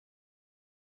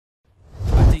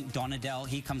Donadell,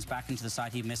 he comes back into the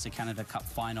side. He missed the Canada Cup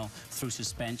final through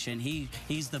suspension.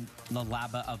 He's the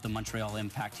Laba of the Montreal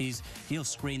Impact. He'll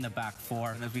screen the back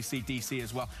four. And as we see DC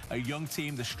as well, a young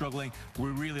team, they're struggling. We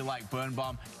really like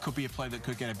Birnbaum. Could be a player that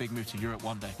could get a big move to Europe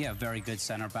one day. Yeah, very good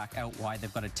center back out wide.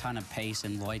 They've got a ton of pace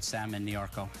in Lloyd, Sam, and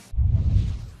Niorco.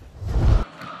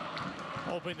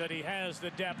 Hoping that he has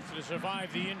the depth to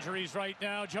survive the injuries right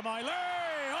now. Jamaile!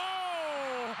 Oh!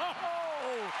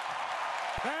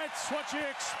 That's what you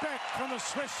expect from the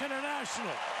Swiss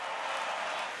international.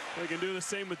 They can do the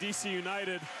same with DC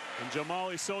United. And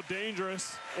Jamali's so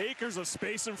dangerous. Acres of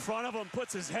space in front of him,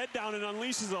 puts his head down and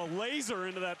unleashes a laser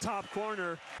into that top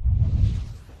corner.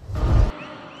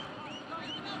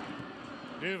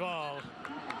 Duval.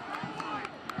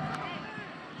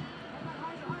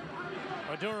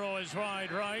 Oduro is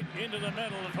wide right into the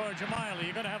middle for Jamaile.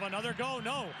 You're going to have another go?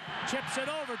 No. Chips it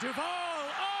over. Duval.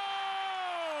 Oh!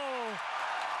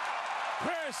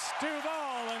 Chris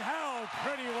Duval, and how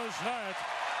pretty was that?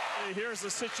 Here's a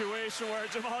situation where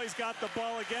Jamali's got the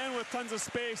ball again with tons of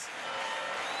space.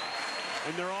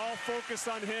 And they're all focused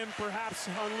on him, perhaps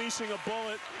unleashing a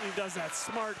bullet. He does that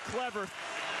smart, clever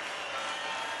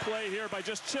play here by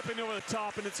just chipping over the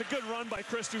top, and it's a good run by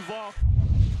Chris Duval.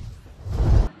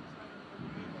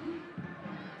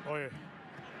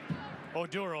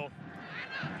 Oduro,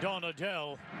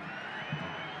 Donadell,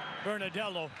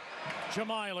 Bernadello,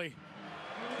 Jamaile,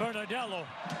 Bernadello.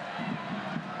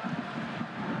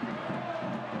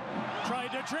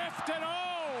 Tried to drift it,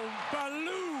 oh,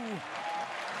 Baloo!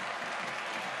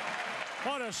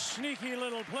 What a sneaky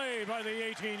little play by the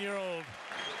 18-year-old.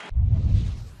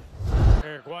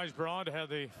 Eric Weisbrod had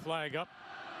the flag up.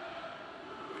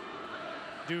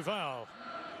 Duval.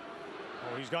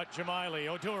 Oh, he's got Jamaile.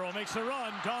 Oduro makes the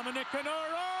run. Dominic Canoro!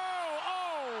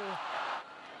 Oh!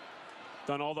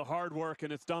 Done all the hard work,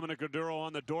 and it's Dominic Oduro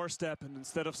on the doorstep. And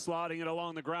instead of slotting it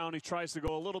along the ground, he tries to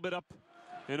go a little bit up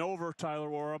and over Tyler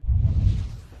Warab.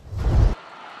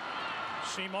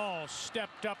 Simon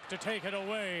stepped up to take it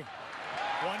away.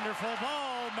 Wonderful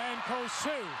ball,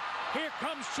 Mancosu. Here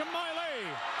comes Jamaile.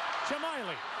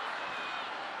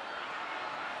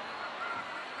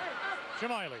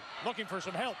 Jamaile looking for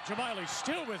some help. Jamaile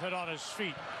still with it on his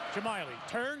feet. Jamaile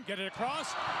turn, get it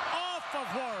across. Off of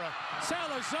Wara.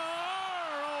 Salazar.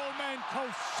 Oh,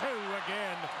 Mancosu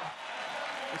again.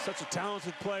 He's such a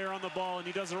talented player on the ball, and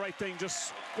he does the right thing,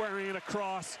 just squaring it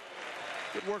across.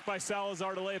 Good work by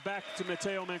Salazar to lay it back to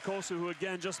Matteo Mancosu, who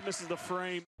again just misses the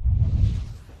frame.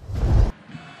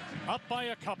 Up by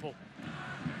a couple.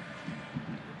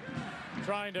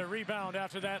 Trying to rebound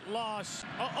after that loss.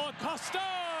 Costo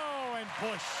and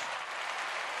Bush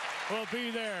will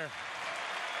be there.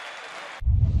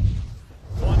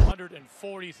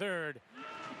 143rd.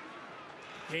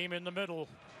 Game in the middle.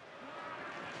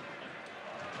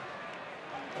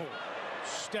 Oh,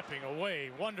 stepping away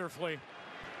wonderfully.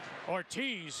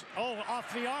 Ortiz,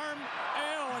 off the arm,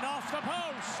 and off the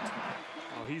post.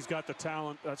 Oh, he's got the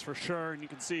talent, that's for sure. And you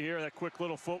can see here that quick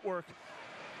little footwork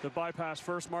to bypass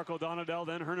first Marco Donadell,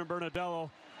 then Hernan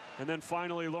Bernadello, and then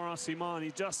finally Laurent Simon.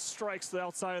 He just strikes the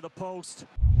outside of the post.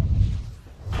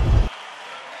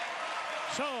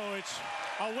 So it's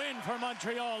a win for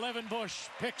Montreal. Evan Bush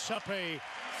picks up a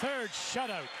third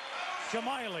shutout.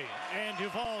 Jamaile and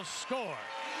Duval score.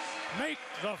 Make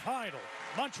the final.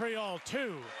 Montreal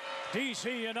 2,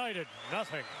 DC United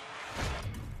nothing.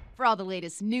 For all the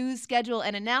latest news, schedule,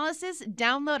 and analysis,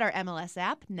 download our MLS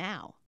app now.